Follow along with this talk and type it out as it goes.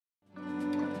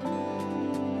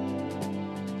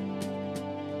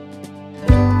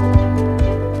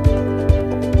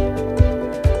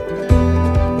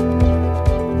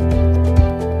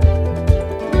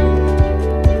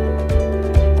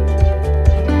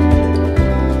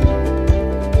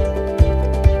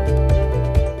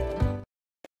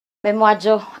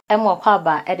Memwajo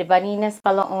Emwakwaba Edibanines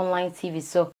Palo Online TV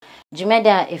so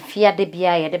Jumeda Efia de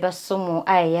Bia Yedeba Sumu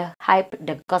Aya Hype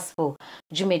the Gospel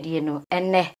Jumediano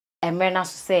ene Emerna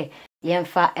say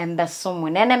Yemfa Embe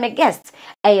Sumu Nene me guest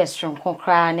Ayestrom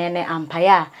Konkra Nene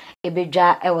Ampaya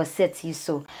Ebeja Ewa Seti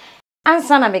so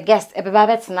Ansana me guest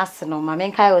Ebebabet National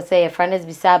Mamenkai will say a Franes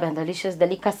Bisab and Delicious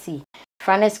Delicacy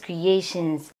Franes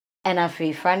Creations and a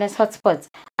free Franes Hotspots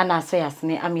and I say as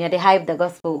me I'm here the Hype the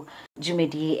Gospel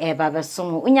Jumedi Baba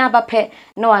Sumu Unyaba pe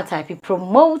no type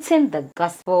promoting the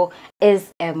gospel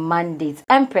is a mandate.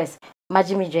 Empress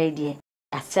Majimi JD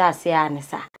Asa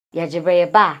Anisa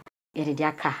Yajibre ba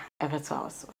Yediaka Everto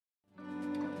also.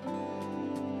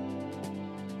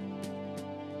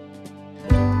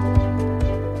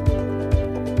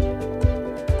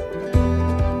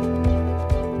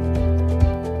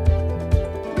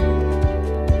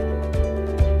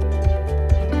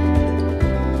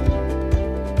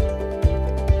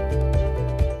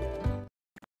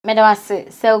 Medawase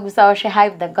Selgusa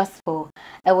Hype the Gospel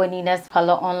Ewoninas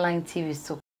Palo Online TV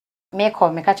so me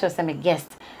catch us a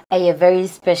guest a very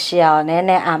special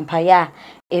nene ampaya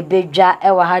ebeja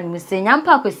ewa had musi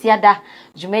nyampa kwesiada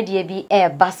jumedie bi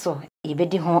baso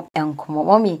ebedi ho enkomo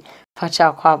mommy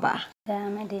pacha kwaba ya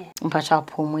me de mpacha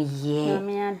pomu ye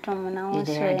mommy adom na wo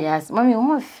so yes mommy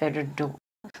who fedo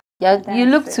you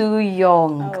look too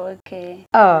young. Oh, okay.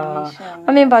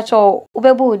 Mommy pacha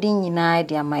ubebo odi nyina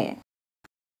dia maye.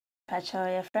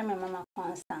 Pacha your friend Mama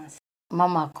Constance.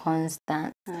 Mama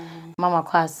Constance. Mama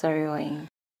kwa sorry oyin.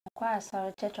 Kwa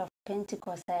sorry Church of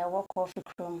Pentecost I work off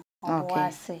room.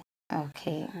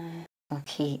 Okay.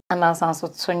 Okay. And I sound so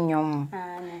tonyom.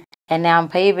 And I'm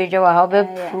pay bejo wa hobe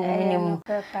minimum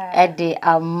ede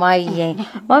amaye.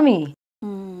 Mommy.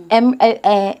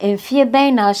 Fear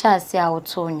ben na sha se a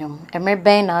tonyom. Emre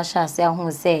ben na sha se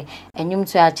hu se enyum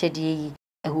to achede yi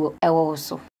ewo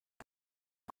so.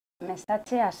 Me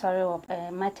start a sorry of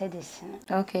Methodist.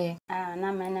 Okay.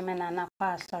 Na me na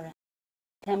kwa sorry.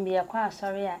 Then be a kwa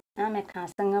sorry na me kan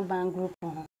sing band group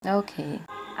ho. Okay.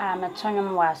 Me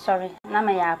tonyom wa sorry. Na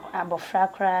me ya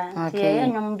abofra kra. Okay. Tie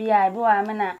enyom bia bi wa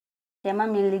me na ye ma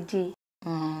me ligi.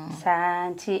 Sa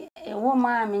nti wo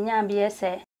ma me nya bia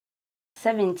se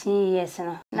 17 years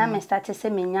no. Na me start se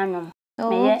me nya nyom.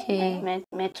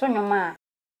 Me tonyom a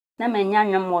na me nya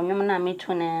nyom wo nyom na me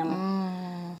tu na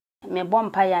me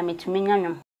bompa ya metumi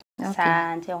nyanwom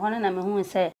sa nti hono na me hu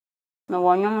se me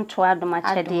wonwom to adoma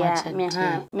chede ya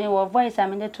me wo voice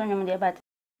am de tonwom de but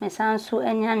me sanso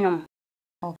anyanwom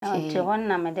nti hono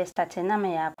na me de start na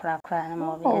me ya kra na me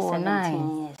be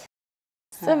 17 years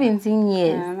 17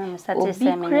 years na me start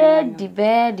se me di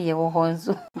bed ye wo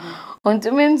honso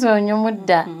ontumi ntonyom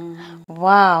da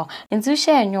wow nti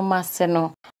share nyom ase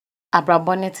no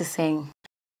abrabone te sen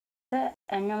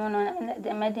enwom no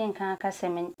de medin kan aka se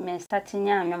me start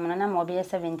nya enwom no na me be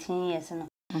 17 years no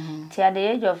ti at the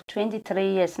age of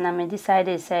 23 years na me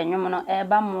decided say enwom no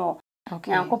eba mo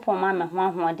yankopon ma me ho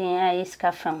ahoden a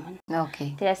iska fam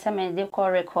okay ti ese me de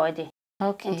call record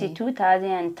okay in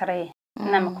 2003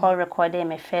 na me call record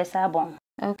me first album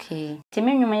okay ti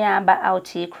me nwom ya aba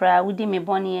out kra wudi me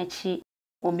boni achi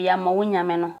obi ama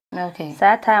wonyame no okay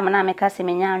sa time na me ka se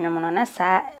me nya nwom no na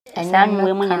sa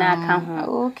nwe mu nyina aka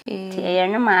ho okay ti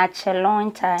enwom a che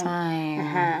long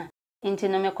time inti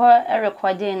no me call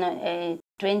recording no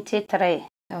 23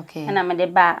 okay na me de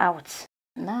ba out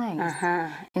nice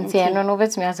inti eno no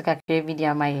betumi asika kre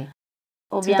video amaye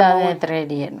obi 2003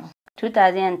 de no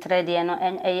 2003 de no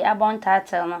abon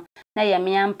title no na ye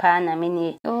me ampa na me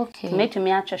ni okay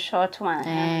metumi atwe short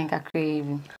one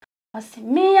kakre Osi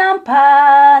mi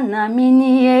ampa na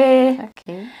minie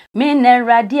okay mine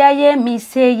radia ye mi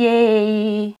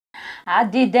seye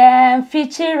adidem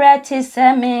fichireti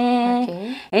semi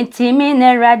enti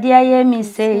mine radia ye mi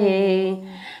seye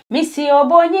misi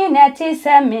obonyi neti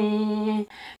semi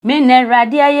mine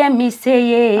radia ye mi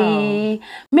seye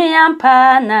mi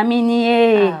ampa na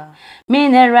minie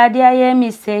mine radia ye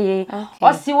mi seye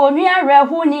osi wonu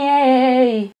arehu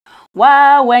ni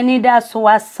wa weni da so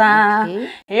asa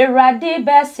erade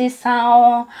besi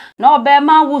san no be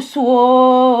ma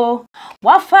wusuo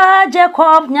wa fa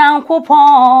Jacob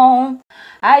nyankopon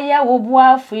aye wo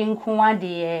bua finku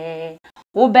ade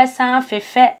wo be san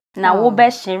fefe na wo be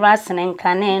hira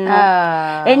senenkane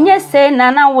no enye se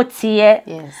na wotie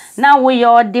na wo ye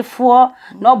odefo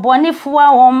no bonifo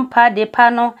a wompa de pa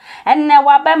no enne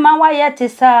wa be ma wa ye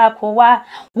tisa kowa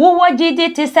wo wogidi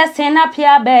tisa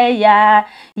senapia be ya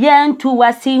yentu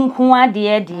wasinku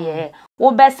ade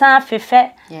wo be san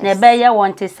fefe na be ye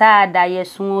won tisa da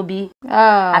yesu obi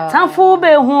atamfo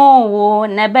be hu wo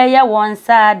na be ye won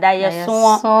sa da yesu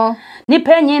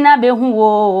nipa nyina behu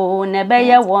wo ne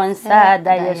beye wonsa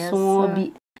da yeso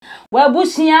bi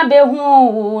wabusia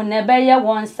behu ne beye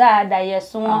wonsa da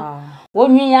yeso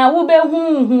onwia wo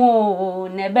behu hu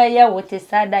ne beye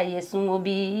wotisa da yeso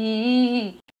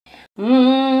bi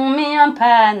mi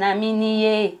ampa na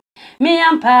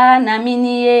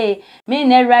miniye mi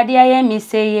ne rade aye mi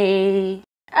seye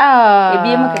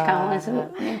ebi mu keka ho so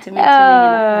ntimi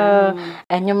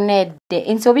enyum na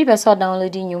de nso obi person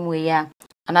downloading nyum we ya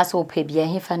anaso opa bia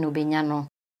hefa no benya no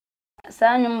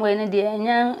sa nyum we ne de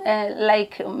enya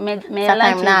like me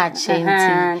lunch na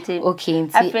chinti okay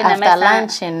nti after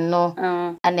lunching no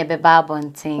ane be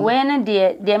babontin we ne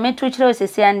de metu kire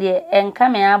osisi an de enka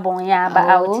me abon ya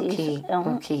aba out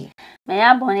okay me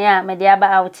abon ya me de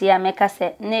aba out ya me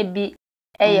kase na bi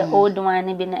eye old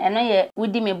one bi na eno ye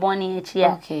wudi me boni echi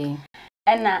ya okay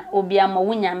ena obi ama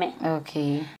wunyame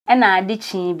okay ena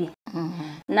adichin bi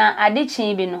na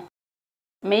adichin bi no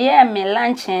me ye me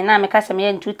lunch na me kase me ye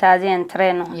in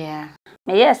 2003 no yeah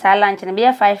me ye sa lunch na be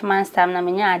 5 months time na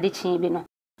me nya adichin bi no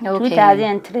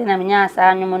 2003 na me nya sa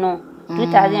anwum no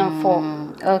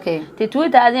 2004 okay the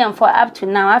 2004 up to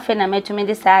now afi na metumi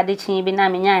de sa adichin bi na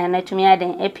me nya na tumi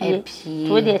aden apie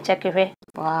to de check hwe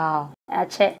wow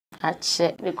ache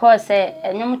because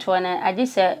enyum to na agi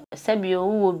se bio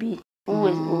wo bi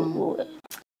wo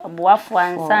boafo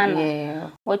ansa na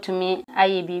wotumi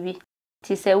aye bibi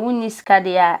ti se wuni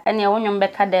skade a ene wonyum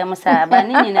beka da mu sa ba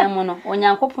ni nyina mu no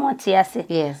onyankopon te ase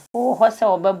yes wo ho se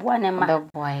obeboa ne ma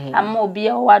amma obi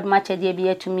e wad ma chede bi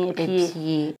atumi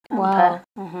apie wow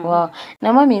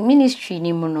na mami ministry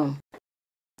ni mu no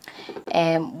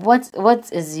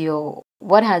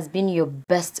what has been your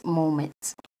best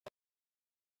moment?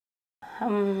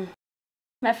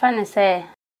 My fan say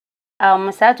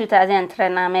sa 2003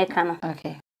 na America no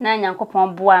okay na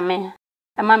nyankopon boa me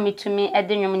ama metumi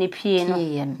ede nwom ne pie no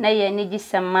na ye ni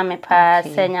gisem ma me pa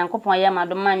se nyankopon ye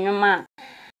madoma nwom a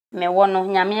me wo no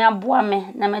nyame aboa me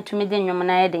na metumi de nwom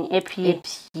na eden apie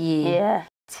yeah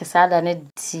tisada ne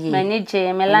tie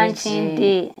manage me launching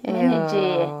day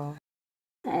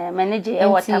manage e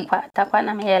water takwa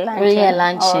na me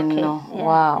launching no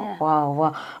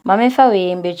wow mama fa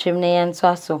we mbetwem na ye nto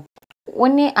aso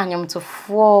woni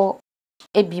anyomtofo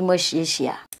ebi mo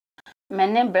hyiehia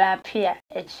mene bra pia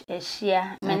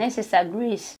ehia mene sister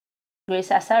Grace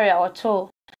Asare oto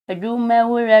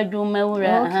adwumawura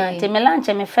te me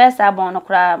lanche me first abon no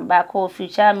kra ba ko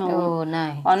future me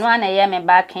nice ono ana ye me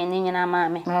back ni nyina ma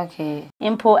me okay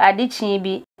impo adichi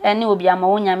bi ene obi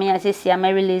amawo nyame asesi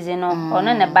ama release no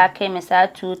ono ne back me sa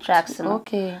 2 tracks no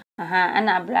okay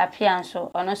ana bra pia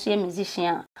nso ono so ye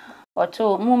musician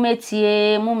oto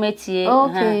mumetie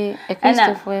okay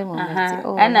Christopher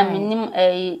mumetie ana minim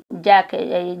Jack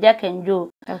and Joe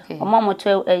okay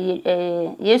omomoto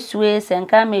Yesue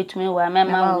senka metumi wa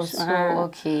mema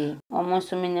okay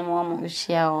omonso minim omo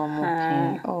ushia omo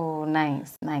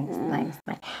nice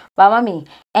ba mami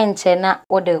enche na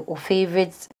what the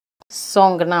favorite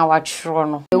song na watchro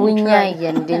no ewunya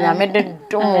ye ndi na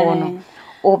medodo no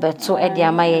obeto e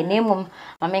dia maye nemum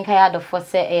mamenka ya do for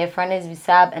say Francis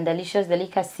Bisab and delicious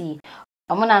delicacy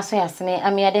omuna so yasene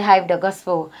amia de hype the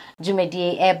gospel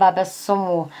jumedie e baba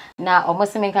somo na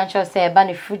omosemenka cho say ba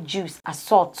ne fruit juice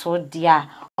assault to dia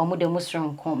omude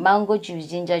musrum ko mango juice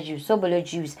ginger juice sobolo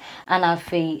juice ana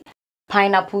fe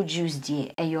pineapple juice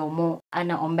die eyomo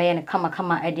ana ombeye ne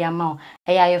kama ediama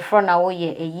eya ye fro na wo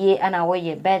ye eye ana wo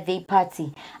ye birthday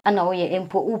party ana wo ye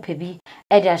empo upebi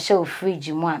edia show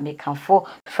fridge mu a mekanfo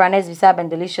Francis Bisab and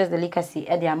delicious delicacy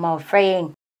ediama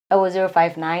fraying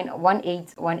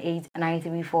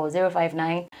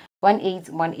 05918189340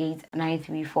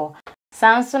 05918189340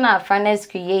 Sansona Francis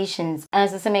Creations and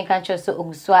Sesame Country so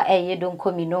Oguswa don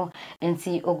komino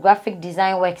nti o graphic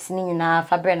design works ni nyina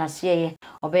fabre na soye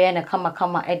obeye na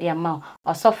kama ediama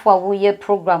osofo wo ye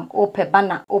program ope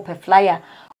banner ope flyer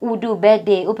udu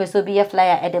birthday ope so be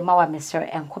flyer edema wa Mr.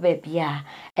 Enkobe bia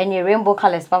any rainbow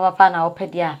colors papa na ope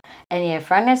dia any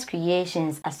Francis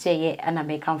Creations asye ana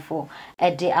mekanfo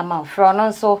ede ama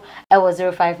fro so e was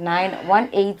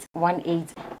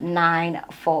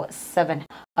 05918188947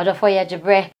 odo for ye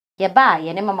jebre ye ba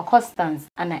ye ne Mama Constance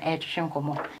ana e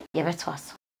twetwenkomo ye beto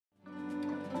aso.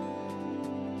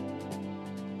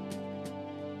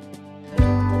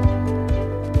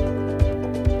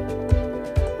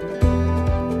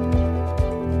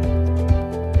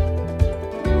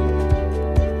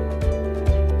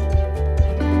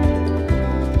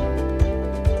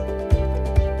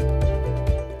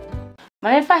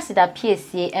 My first that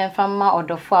PSC and from my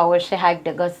order for our she hype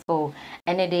the gospel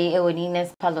and a day a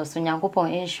Nina's palace when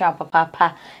Yankopon in shop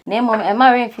papa. Name of a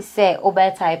marine fi say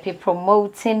over type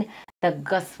promoting the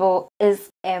gospel is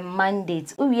a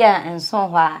mandate. Uya and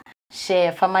so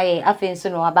share for my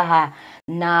affin no abaha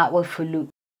na we follow.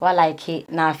 Wa like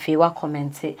it na fi wa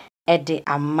comment it ede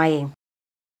amaye.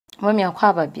 Mommy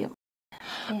akwaba bio.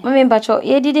 Mommy bacho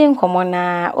ye didn't come on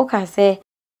na o ka say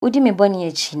udi me boni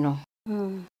echi no.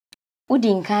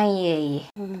 Udi nkan ye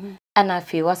ana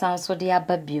fi wasan so de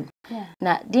ababiem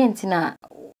na de ntina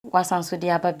wasan so de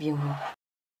ababiem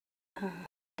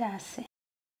that's it.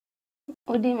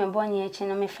 Udi me bonye echi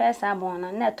no me first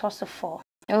abon na toss 4.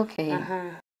 Okay.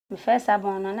 Me first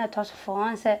abon na toss 4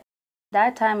 on say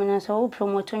that time no so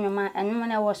promote nyoma enum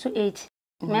na was 8.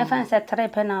 Me fan say 3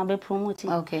 pe na be promote.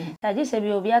 Okay. That just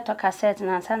be obi ato cassette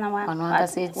na sa na wa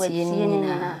cassette ni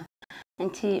na.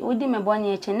 Nti udi me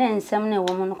bonye echi na nsem na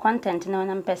wo mu content na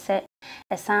na mpese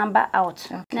esamba out.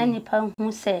 Na nipa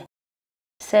hu say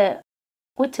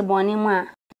wuti boni mu a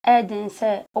edin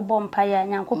say obo mpaya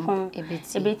nyankopon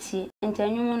ebeti nti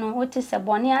anwum no wuti say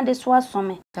boni ade so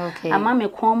asome ama me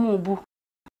kon mu bu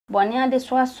boni ade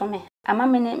so asome ama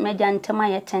me ne meja ntema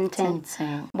ye tenten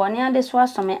boni ade so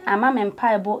asome ama me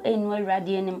mpaebo enu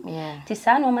awurade anim ti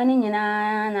sa no mani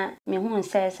nyina na me hu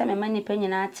say me mani pa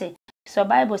nyina ate so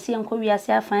Bible si enko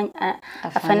wiase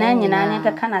afana nyina ne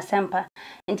kaka na sempa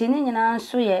nti ni nyina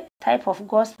nso ye type of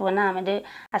gospel na me de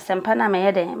asempa na me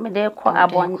ye de me de ko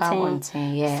abonten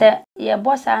se ye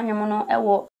boss anwum no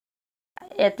ewo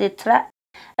etetra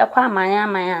ekwa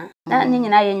amanya na ni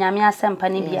nyina ye nyame asempa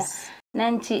ne bia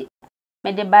na nti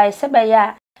me de bai se be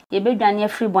ya ye bedwane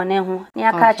afri bone ho ne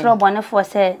aka kire bone fo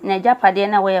se na japade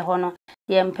na we ho no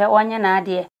ye mpe onye na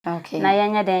ade na ye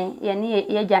nya den ye ne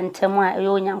ye gyantem a ye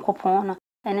onyankopon no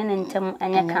ene ne ntem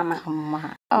anya kama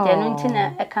de no nti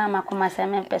na e kama kuma se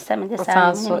me pese me de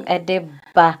sa so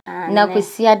edeba na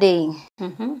kusia de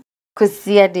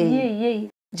ye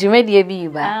jumedie bi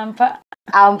ba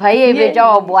ampa ye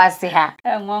beja obo ase ha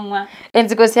enwanwa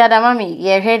enti kusia da mami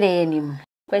ye hwede enim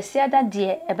kwasia da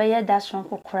de ebe ye da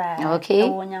sonko kra okay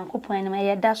onyankopon ene me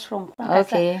ye da sonko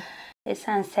okay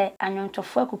esanse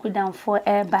anyontofo akukudamfo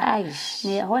eba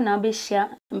ne ho na obehia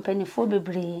mpanifo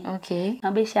bebre okay na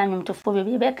obehia anyontofo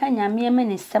bebre be ka nyame ema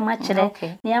ne sema kire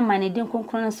ne ama ne din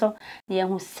konkron so ne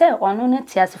hu se ono ne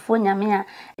tiasefo nyame a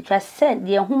etwa se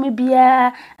de ehumi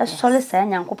bia esole sa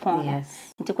nyankopon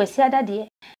nti kwasi ada de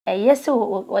eyese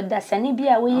odasane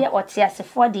bia we ye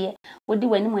otiasefo de wodi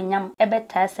wani monyam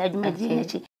ebeta sa adwumadi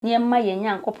nechi ne ema ye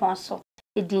nyankopon so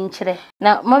edin kire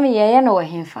na mami ye no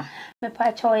wahemfa me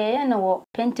pa cho ye no wo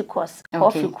Pentecost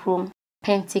coffee room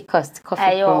Pentecost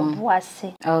coffee room ayo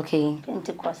boase okay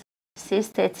Pentecost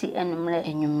 6:30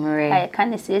 enumere I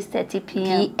can 6:30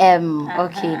 p.m.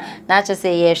 Okay na cho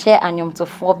say ye share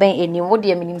anyomtofo ben eni wo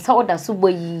de minim sa oda so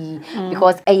boyi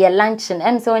because eye luncheon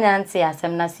em so nya ante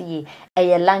asem na se ye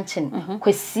eye luncheon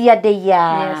kwasia de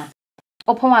ya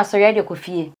opon asori de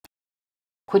kofie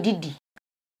kodidi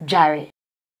dware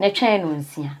na twen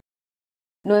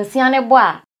no nsia ne bo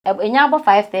a enya bo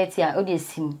 5:30 a odi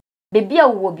esim bebi a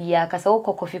wo bia kasa wo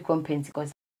coffee room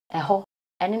Pentecost eho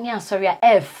ene ne asori a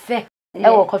efe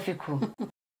wo coffee room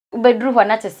ubedru ho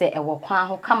na tese ewo kwa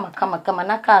ho kama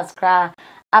na cars kra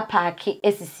apaki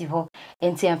esisi ho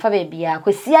enti emfa bebia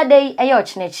kwasia dai eye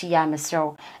ochenechi ya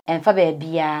mesrew emfa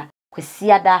bebia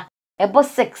kwasia da ebo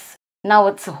 6 na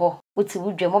wote ho wote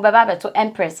wudwem obeba beto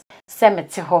Empress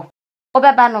semete ho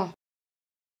obeba no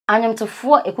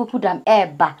anyomtofo ekukudam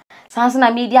eba sanso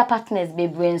na media partners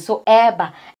bebre nso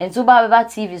eba enso ba beba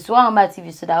TV so amba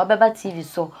TV so da obeba TV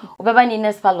so obeba ni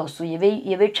next palo so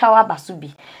ye betwa wa baso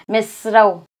bi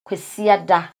mesrew kwasia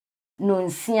da no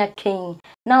nsia ken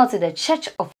now to the Church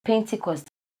of Pentecost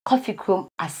Coffee Room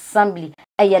Assembly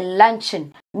a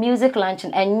luncheon music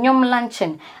luncheon enyom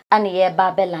luncheon and ye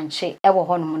babe lunche ewo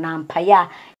honum na mpaya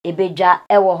ebedwa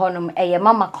ewo honum eye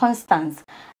Mama Constance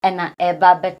ena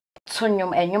eba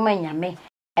tunyum enyum anyame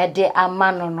ede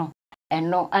amano no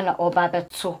eno ana oba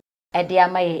beto ede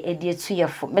amaye ede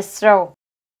etuyefo mesrew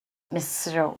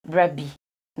brabi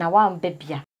na wan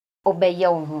bebia obeye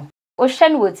wo ho o hwe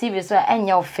no TV so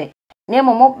enya ofe na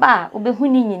momo ba obehu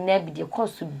ni nyina bi de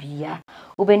koso bia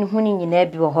obehu ni nyina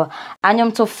bi wo ho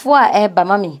anyomtofo a eba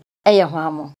mami eye ho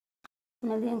amo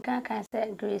medinka ka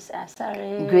say Grace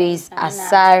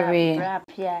Asare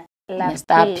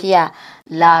Mr. Pia,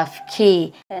 Love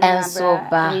K, and so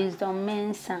ba. Wisdom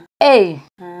Mensa. Hey,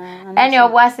 and your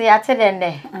was a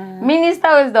attendant.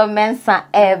 Minister Wisdom Mensa,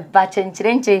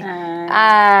 Bachenche.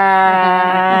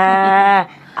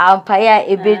 Ampaya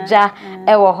Ebeja,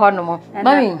 Ewa Honomo.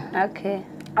 Mommy, okay.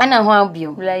 Ana ho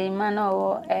abio. Ulaima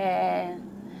no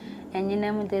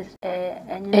enyinem this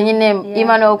enyinem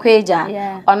Imano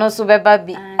Kweja ono so beba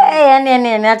bi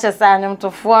ene achesa anyum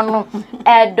tofo no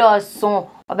edoso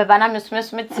obeba na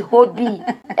mesome ti hobi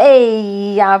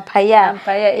ampaya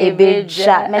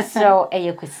ebeja mesro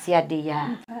eyekwisia de ya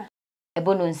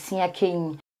ebono nsia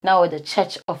ken now the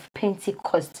Church of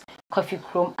Pentecost Coffee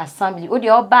Chrome Assembly odi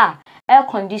oba air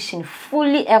condition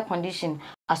fully air condition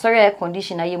sorry air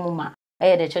condition ayemuma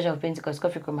the Church of Pentecost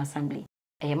Coffee Chrome Assembly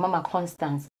Mama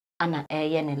Constance ana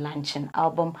ne luncheon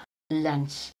album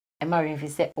lunch Mary fi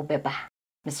say obeba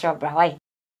Mr. Brawai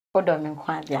odo me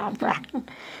kwa dia bra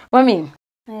mami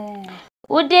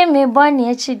ude me boni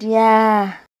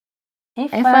echidia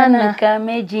ifana ka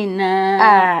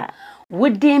mejina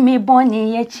ude me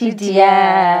boni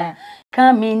echidia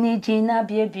ka mini jina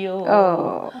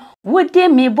biebio ude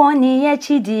me boni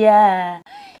echidia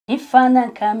ifana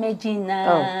ka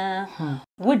mejina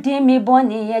ude me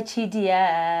boni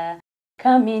echidia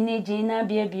Kamini jina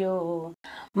biebio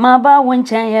maba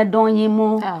wonchen ye don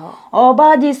yimu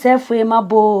oba di sefwe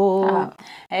mabo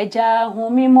eja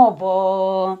humi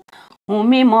mobo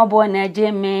na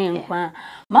jeme nkwa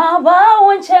maba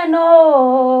wonchen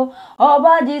no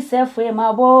oba di sefwe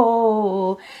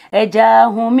mabo eja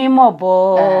humi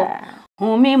mobo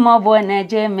na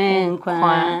jeme nkwa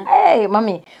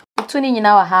mami utuni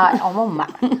nyina wa ha omumma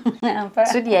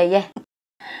so de ye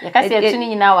yakase atuni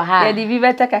nyina wa ha ya di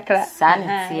bibeta kakra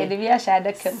sanete ya di bia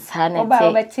shada kam oba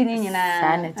obetini nyina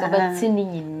sanete obetini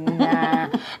nyina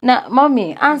na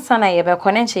mommy answer na ye be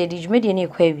connect di dwumede ne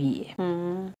kwa wie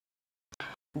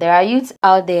there are youths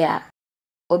out there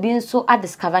obi nso a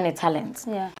discover ne talent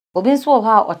obi nso wo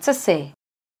ha otese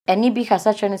eni bi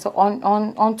kasa twene so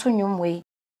on to nwumwe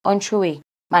on chwe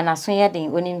manaso ye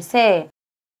den onim se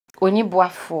oni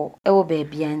boafo ewo ba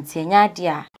bia nti enya de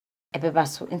a ebeba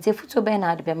so nti futu be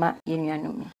na ade be ma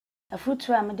yenuanom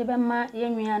afutu a me de be ma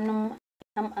yenuanom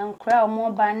ankra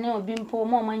omo ba ne obi mpo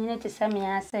omo manyine te same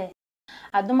ase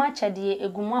adoma chede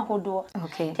egumu ahodo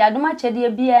ti adoma chede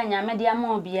bia nyame de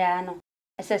ama obia no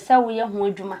esese wo ye ho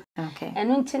adwuma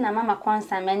enu nti na Mama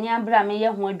Constance mani abra me ye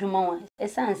ho adwuma won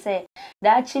esanse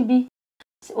daachi bi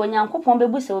onyankopon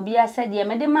bebusa obi ase de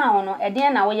me de ma wo no ede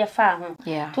na wo ye fa ho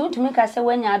tuntumi ka se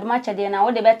wanya adoma chede na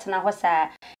wo de betena ho saa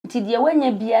nti de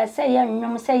wanya bia se ye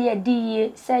nwom se ye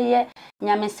diye se ye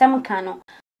nyamesem ka no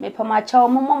me pama cha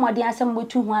momode asem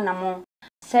botu ho anamo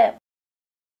se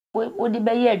wo de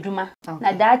be ye adwuma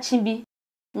na daachi bi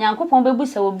nyankopon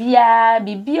bebusa obi a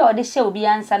bibia o de hye obi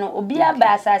ansa no obi aba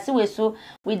asase we so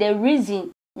with the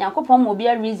reason nyankopon mo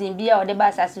bia reason bia o de ba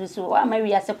asase so wa ma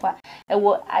wi ase kwa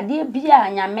ewo ade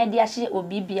bia nyame de ahye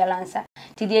obi bia lansa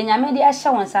ti de nyame de ahye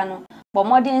wonsa no bo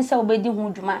modern se obedi hu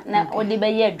dwuma na o de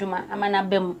be ye adwuma amana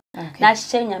bam na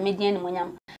hye nyame de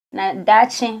animonyam na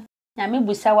daachi nyame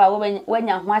busa wa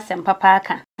wanya ho asem papa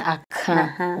aka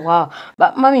wow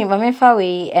but mami fa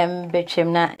we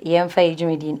betwem na yemfa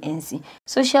ejumedin nsi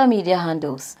social media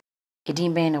handles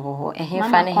edin ben no ho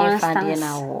ehfa de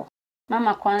na wo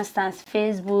Mama Constance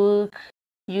Facebook,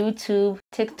 YouTube,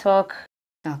 TikTok.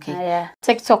 Okay.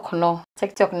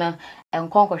 TikTok na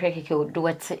enkonkwohwe keke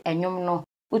oduwete enyum no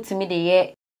utimi de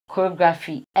ye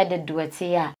choreography edit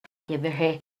duwete ya ye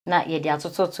behwe na ye de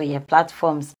atototo ye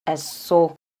platforms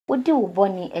eso odi wo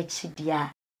boni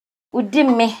echidia odi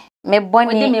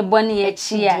me boni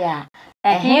echidia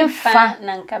ehfa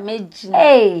na nka mejina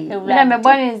na me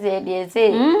boni ze de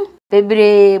ze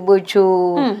bebre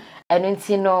bocho enu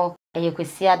ntino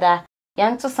eyekwesiada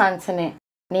yanto santene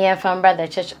ne yefamba the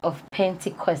Church of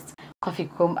Pentecost Coffee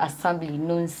Chrome Assembly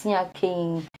nonsia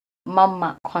king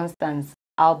Mama Constance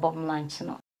album launch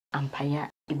no ampaya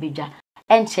ibedwa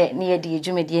enche ne yedi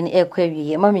ejumedie ne ekwa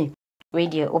wiye mami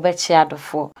radio obechi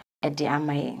adofo ede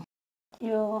amaye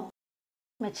yo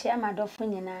machia madofo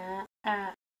nyina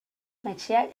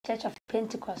machia Church of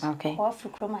Pentecost Coffee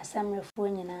Chrome Assembly fo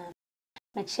nyina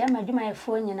machia madwuma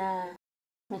yefo nyina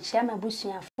machia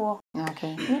mabusuafo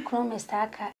ni kro mesta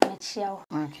aka machia wo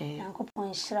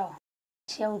yankopon hira wo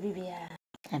chia wo bibia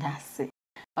edase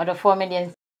odofo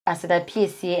median asida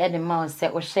PSA e de ma se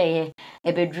o hye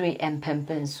ebedru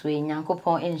empempen so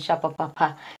yankopon insha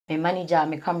papa me manager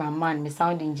me cameraman me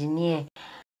sound engineer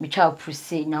me child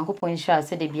pruse yankopon insha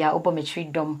se de bia obo me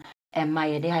tridom my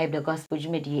ye dey hype the gospel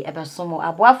jumedi ebesomo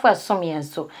aboafo esom yen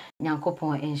so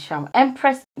yankopon insha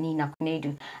Empress Nina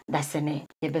Kunedu dasene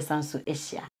yebesanso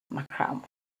ehia makram